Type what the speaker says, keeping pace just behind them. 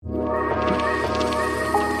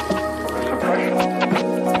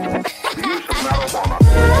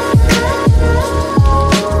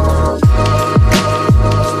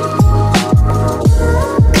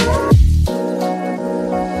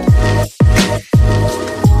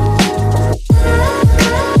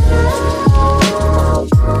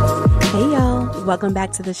Welcome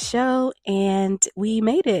back to the show, and we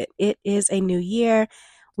made it. It is a new year.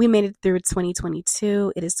 We made it through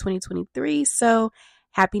 2022. It is 2023, so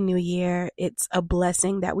happy new year. It's a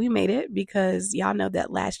blessing that we made it because y'all know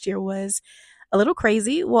that last year was a little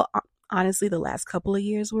crazy. Well, honestly, the last couple of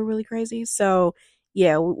years were really crazy. So,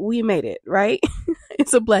 yeah, we made it, right?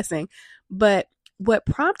 It's a blessing. But what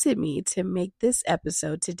prompted me to make this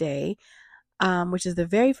episode today, which is the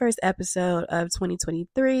very first episode of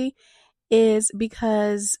 2023, is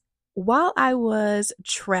because while I was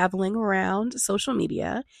traveling around social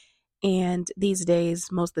media, and these days,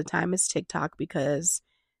 most of the time it's TikTok because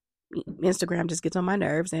Instagram just gets on my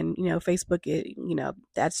nerves, and Facebook,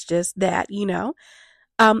 that's just that.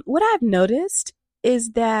 What I've noticed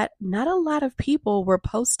is that not a lot of people were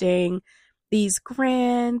posting these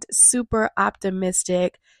grand, super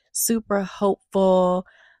optimistic, super hopeful,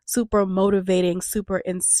 super motivating, super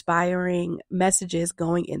inspiring messages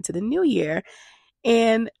going into the new year,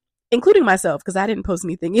 and including myself because I didn't post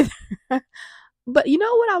anything either. But you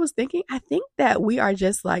know what I was thinking? I think that we are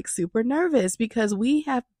just like super nervous because we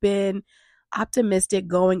have been optimistic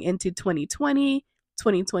going into 2020,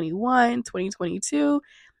 2021, 2022.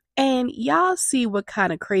 And y'all see what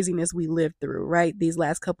kind of craziness we lived through, right? These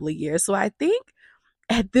last couple of years. So I think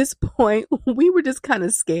at this point, we were just kind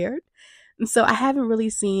of scared. And so I haven't really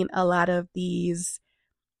seen a lot of these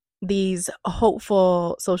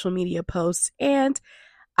hopeful social media posts, and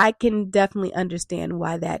I can definitely understand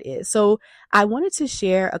why that is. So I wanted to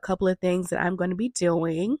share a couple of things that I'm going to be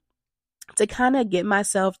doing to kind of get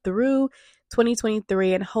myself through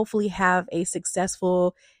 2023 and hopefully have a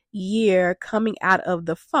successful year coming out of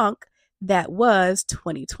the funk that was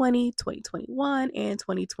 2020, 2021, and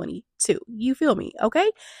 2022. You feel me?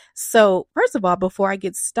 Okay. So first of all, before I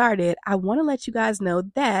get started, I want to let you guys know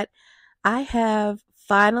that I have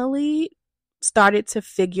finally started to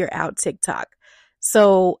figure out TikTok.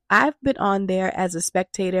 So I've been on there as a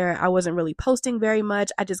spectator. I wasn't really posting very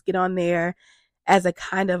much. I just get on there as a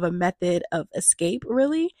kind of a method of escape,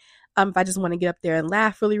 really. If I just want to get up there and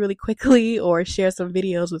laugh really, really quickly or share some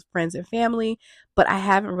videos with friends and family, but I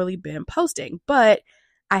haven't really been posting. But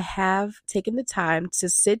I have taken the time to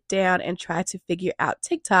sit down and try to figure out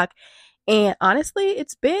TikTok. And honestly,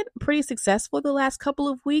 it's been pretty successful the last couple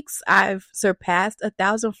of weeks. I've surpassed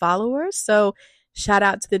 1,000 followers. So shout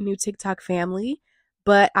out to the new TikTok family.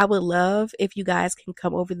 But I would love if you guys can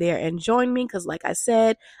come over there and join me because, like I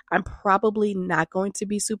said, I'm probably not going to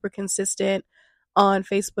be super consistent on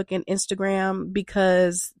Facebook and Instagram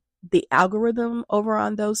because the algorithm over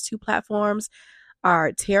on those two platforms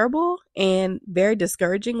are terrible and very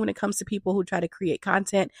discouraging when it comes to people who try to create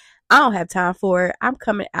content. I don't have time for it. I'm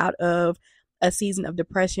coming out of a season of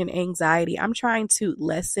depression, anxiety. I'm trying to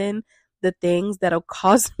lessen the things that'll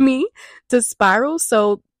cause me to spiral.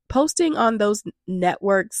 So posting on those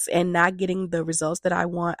networks and not getting the results that I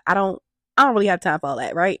want, I don't really have time for all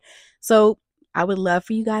that, right? So I would love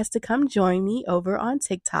for you guys to come join me over on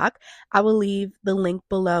TikTok. I will leave the link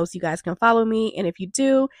below so you guys can follow me. And if you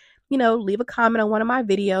do, leave a comment on one of my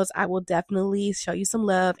videos. I will definitely show you some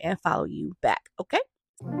love and follow you back. Okay.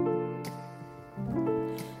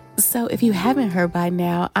 So if you haven't heard by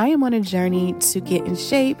now, I am on a journey to get in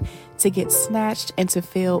shape, to get snatched, and to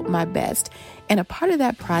feel my best. And a part of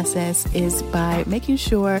that process is by making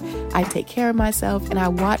sure I take care of myself and I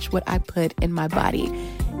watch what I put in my body.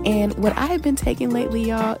 And what I have been taking lately,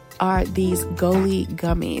 y'all, are these Goli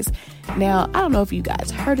gummies. Now, I don't know if you guys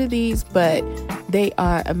heard of these, but they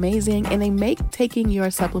are amazing and they make taking your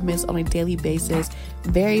supplements on a daily basis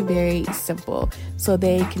very, very simple. So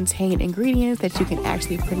they contain ingredients that you can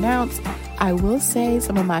actually pronounce. I will say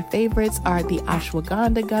some of my favorites are the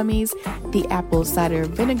ashwagandha gummies, the apple cider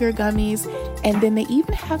vinegar gummies, and then they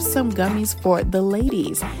even have some gummies for the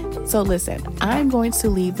ladies. So listen, I'm going to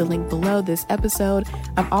leave the link below this episode.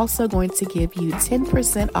 I'm also going to give you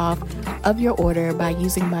 10% off of your order by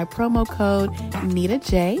using my promo code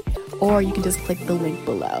NitaJ, or you can just click the link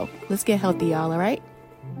below. Let's get healthy, y'all, all right?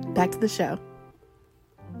 Back to the show.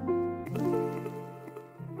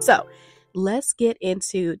 So let's get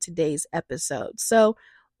into today's episode. So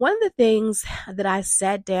one of the things that I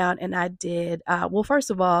sat down and I did, well, first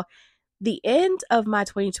of all, the end of my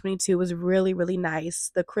 2022 was really, really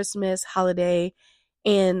nice. The Christmas holiday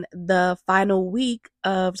and the final week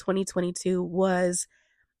of 2022 was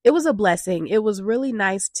a blessing. It was really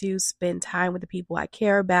nice to spend time with the people I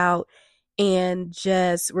care about and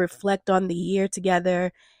just reflect on the year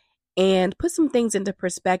together and put some things into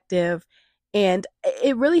perspective. And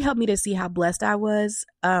it really helped me to see how blessed I was.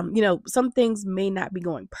 Some things may not be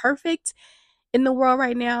going perfect in the world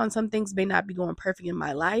right now, and some things may not be going perfect in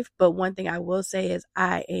my life. But one thing I will say is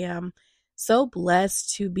I am so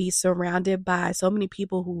blessed to be surrounded by so many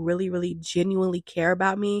people who really, really genuinely care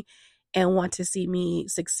about me and want to see me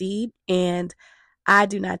succeed. And I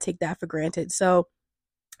do not take that for granted. So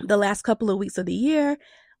the last couple of weeks of the year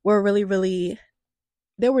were really, really,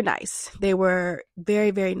 they were nice. They were very,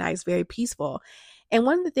 very nice, very peaceful. And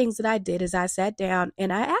one of the things that I did is I sat down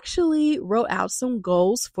and I actually wrote out some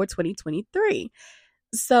goals for 2023.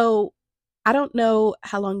 So I don't know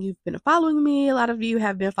how long you've been following me. A lot of you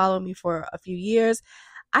have been following me for a few years.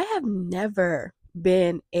 I have never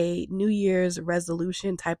been a New Year's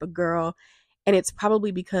resolution type of girl. And it's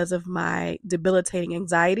probably because of my debilitating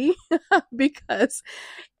anxiety, because,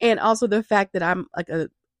 and also the fact that I'm like a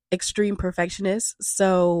extreme perfectionist.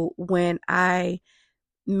 So when I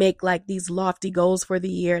make like these lofty goals for the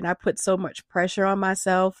year and I put so much pressure on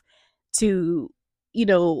myself to,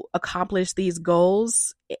 accomplish these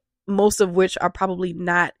goals, most of which are probably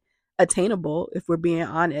not attainable if we're being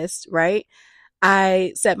honest, right?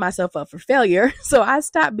 I set myself up for failure. So I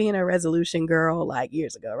stopped being a resolution girl like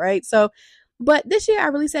years ago, right? So, but this year I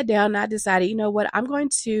really sat down and I decided, you know what, I'm going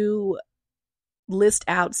to list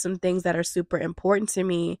out some things that are super important to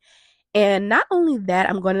me. And not only that,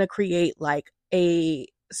 I'm going to create like a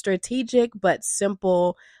strategic but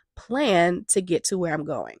simple plan to get to where I'm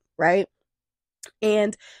going, right?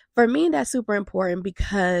 And for me, that's super important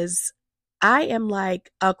because I am like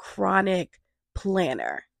a chronic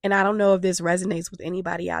planner. And I don't know if this resonates with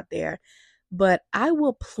anybody out there, but I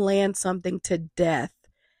will plan something to death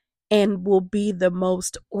and will be the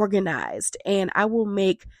most organized. And I will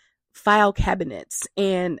make file cabinets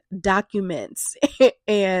and documents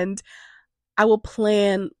and I will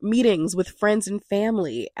plan meetings with friends and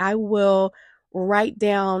family. I will write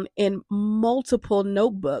down in multiple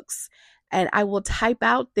notebooks and I will type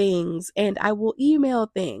out things and I will email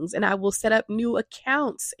things and I will set up new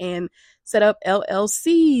accounts and set up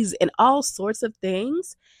LLCs and all sorts of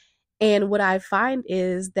things. And what I find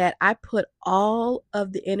is that I put all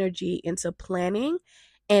of the energy into planning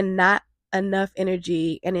and not enough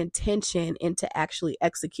energy and intention into actually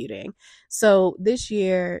executing. So this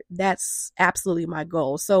year, that's absolutely my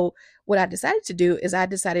goal. So what I decided to do is I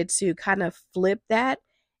decided to kind of flip that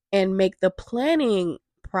and make the planning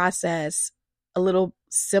process a little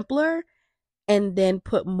simpler and then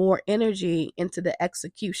put more energy into the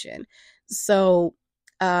execution. So,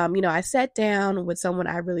 I sat down with someone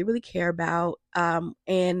I really, really care about,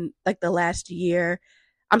 and like the last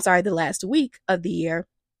week of the year,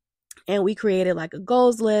 and we created like a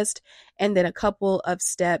goals list and then a couple of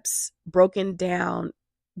steps broken down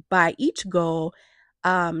by each goal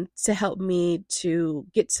to help me to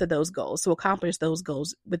get to those goals, to accomplish those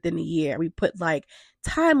goals within a year. We put like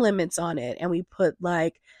time limits on it and we put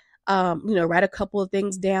like, write a couple of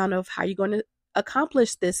things down of how you're going to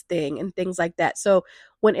accomplish this thing and things like that. So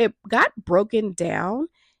when it got broken down,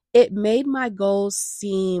 it made my goals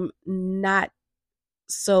seem not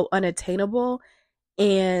so unattainable,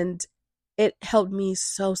 and it helped me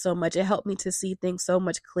so, so much. It helped me to see things so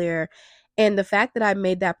much clearer. And the fact that I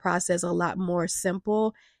made that process a lot more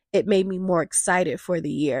simple, it made me more excited for the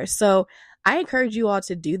year. So I encourage you all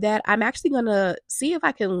to do that. I'm actually going to see if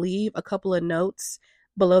I can leave a couple of notes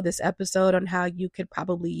below this episode on how you could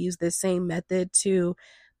probably use this same method to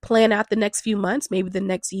plan out the next few months, maybe the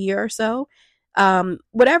next year or so.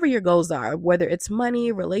 Whatever your goals are, whether it's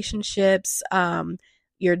money, relationships,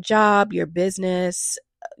 your job, your business,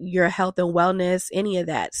 your health and wellness, any of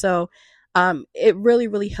that. So it really,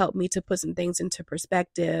 really helped me to put some things into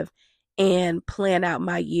perspective and plan out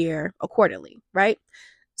my year accordingly, right?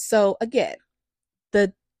 So again,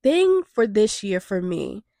 the thing for this year for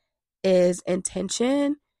me is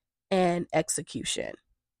intention and execution.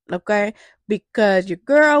 Okay? Because your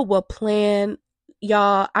girl will plan,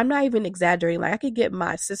 y'all. I'm not even exaggerating. Like, I could get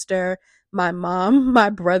my sister, my mom, my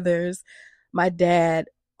brothers, my dad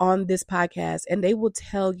on this podcast, and they will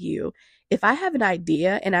tell you if I have an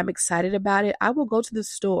idea and I'm excited about it, I will go to the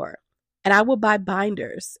store and I will buy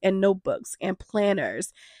binders and notebooks and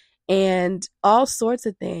planners and all sorts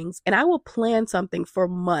of things. And I will plan something for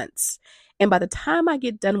months. And by the time I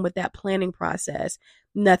get done with that planning process,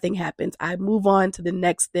 nothing happens. I move on to the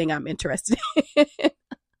next thing I'm interested in.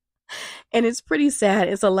 And it's pretty sad.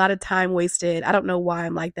 It's a lot of time wasted. I don't know why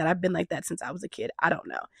I'm like that. I've been like that since I was a kid. I don't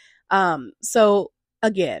know. So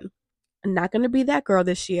again, I'm not going to be that girl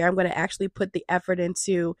this year. I'm going to actually put the effort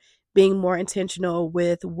into being more intentional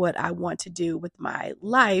with what I want to do with my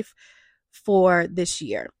life for this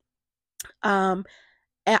year. I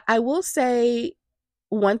will say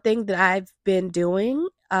one thing that I've been doing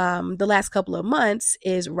the last couple of months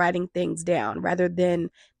is writing things down rather than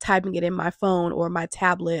typing it in my phone or my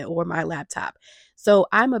tablet or my laptop. So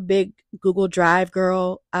I'm a big Google Drive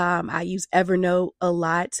girl. I use Evernote a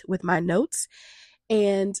lot with my notes.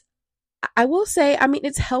 And I will say, I mean,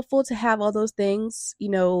 it's helpful to have all those things,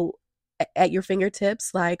 at your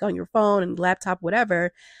fingertips, like on your phone and laptop,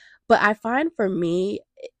 whatever. But I find for me,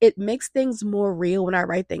 it makes things more real when I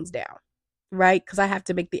write things down, right? Because I have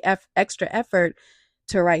to make the extra effort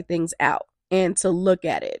to write things out and to look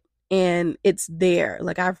at it. And it's there,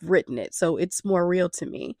 like I've written it. So it's more real to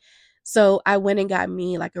me. So I went and got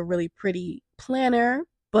me like a really pretty planner,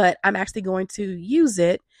 but I'm actually going to use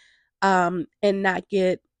it and not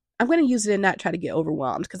get I'm going to use it and not try to get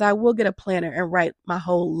overwhelmed because I will get a planner and write my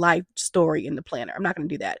whole life story in the planner. I'm not going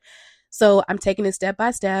to do that. So I'm taking it step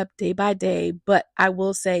by step, day by day. But I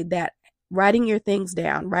will say that writing your things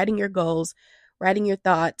down, writing your goals, writing your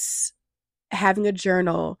thoughts, having a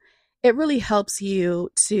journal, it really helps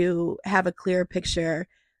you to have a clear picture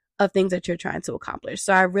of things that you're trying to accomplish.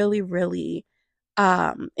 So I really, really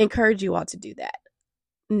encourage you all to do that.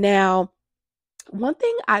 Now, one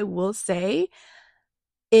thing I will say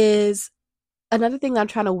is another thing I'm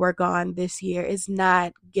trying to work on this year is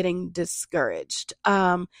not getting discouraged.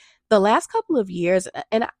 The last couple of years,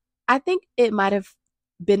 and I think it might have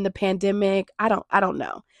been the pandemic. I don't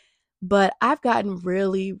know, but I've gotten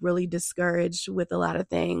really, really discouraged with a lot of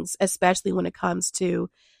things, especially when it comes to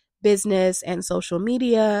business and social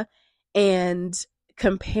media and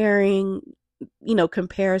comparing,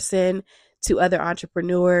 comparison to other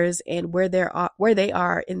entrepreneurs and where they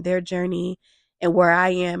are in their journey and where I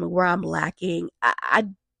am and where I'm lacking.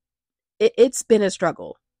 It's been a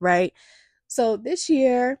struggle, right? So this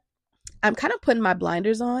year, I'm kind of putting my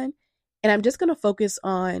blinders on and I'm just going to focus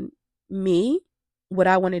on me, what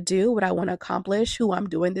I want to do, what I want to accomplish, who I'm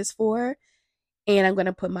doing this for. And I'm going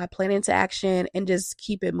to put my plan into action and just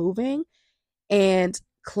keep it moving and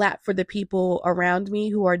clap for the people around me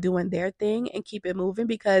who are doing their thing and keep it moving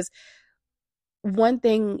because one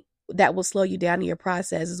thing that will slow you down in your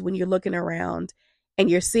process is when you're looking around and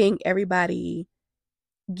you're seeing everybody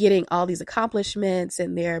getting all these accomplishments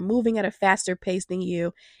and they're moving at a faster pace than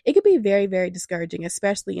you. It could be very, very discouraging,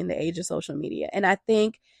 especially in the age of social media. And I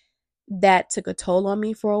think that took a toll on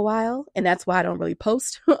me for a while. And that's why I don't really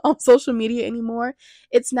post on social media anymore.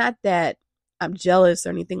 It's not that I'm jealous or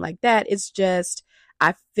anything like that. It's just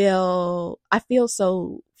I feel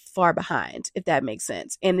so far behind, if that makes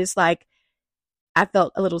sense. And it's like I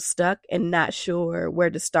felt a little stuck and not sure where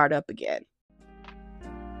to start up again.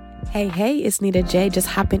 Hey, it's Nita J. Just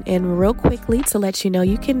hopping in real quickly to let you know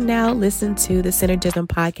you can now listen to the Synergism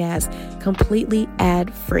podcast completely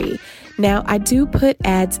ad-free. Now, I do put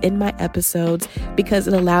ads in my episodes because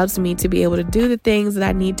it allows me to be able to do the things that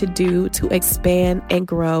I need to do to expand and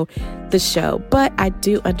grow the show. But I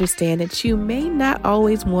do understand that you may not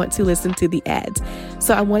always want to listen to the ads.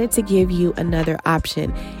 So I wanted to give you another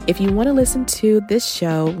option. If you want to listen to this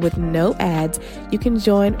show with no ads, you can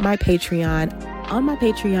join my Patreon. On my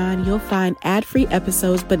Patreon, you'll find ad-free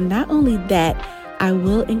episodes, but not only that, I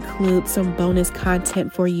will include some bonus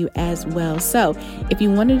content for you as well. So if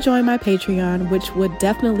you want to join my Patreon, which would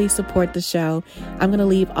definitely support the show, I'm going to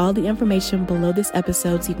leave all the information below this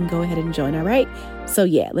episode so you can go ahead and join, all right? So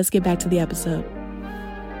yeah, let's get back to the episode.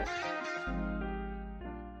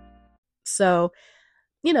 So,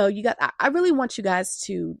 I really want you guys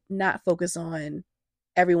to not focus on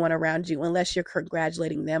everyone around you unless you're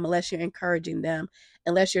congratulating them, unless you're encouraging them,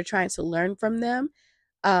 unless you're trying to learn from them.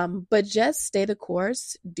 But just stay the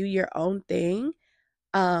course, do your own thing,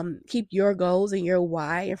 keep your goals and your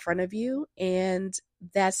why in front of you. And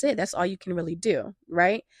that's it. That's all you can really do.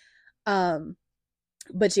 Right.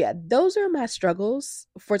 But yeah, those are my struggles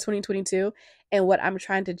for 2022 and what I'm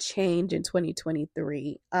trying to change in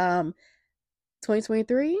 2023.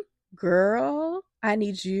 2023, girl, I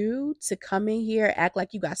need you to come in here, act like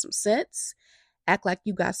you got some sense, act like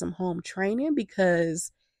you got some home training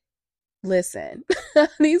because listen,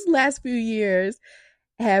 these last few years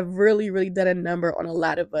have really, really done a number on a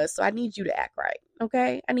lot of us. So I need you to act right.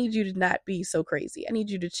 Okay. I need you to not be so crazy. I need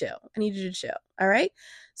you to chill. All right.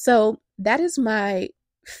 So that is my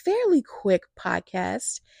fairly quick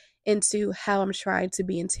podcast into how I'm trying to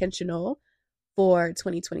be intentional for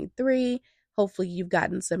 2023. Hopefully you've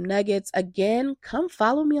gotten some nuggets. Again, come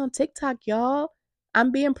follow me on TikTok, y'all.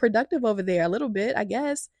 I'm being productive over there a little bit, I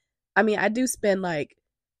guess. I mean, I do spend like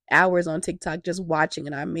hours on TikTok just watching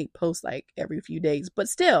and I make posts like every few days, but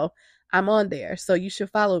still I'm on there. So you should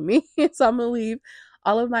follow me. So I'm going to leave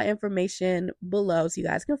all of my information below so you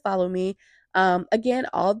guys can follow me. Again,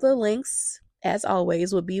 all the links as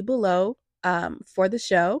always will be below for the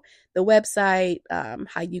show, the website,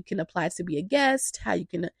 how you can apply to be a guest, how you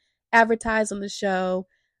can advertise on the show.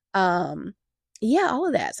 Yeah, all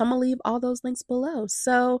of that. So I'm going to leave all those links below.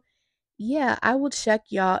 So yeah, I will check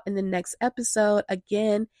y'all in the next episode.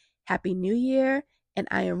 Again, Happy New Year. And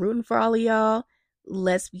I am rooting for all of y'all.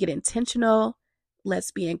 Let's get intentional.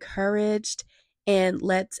 Let's be encouraged. And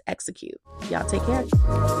let's execute. Y'all take care.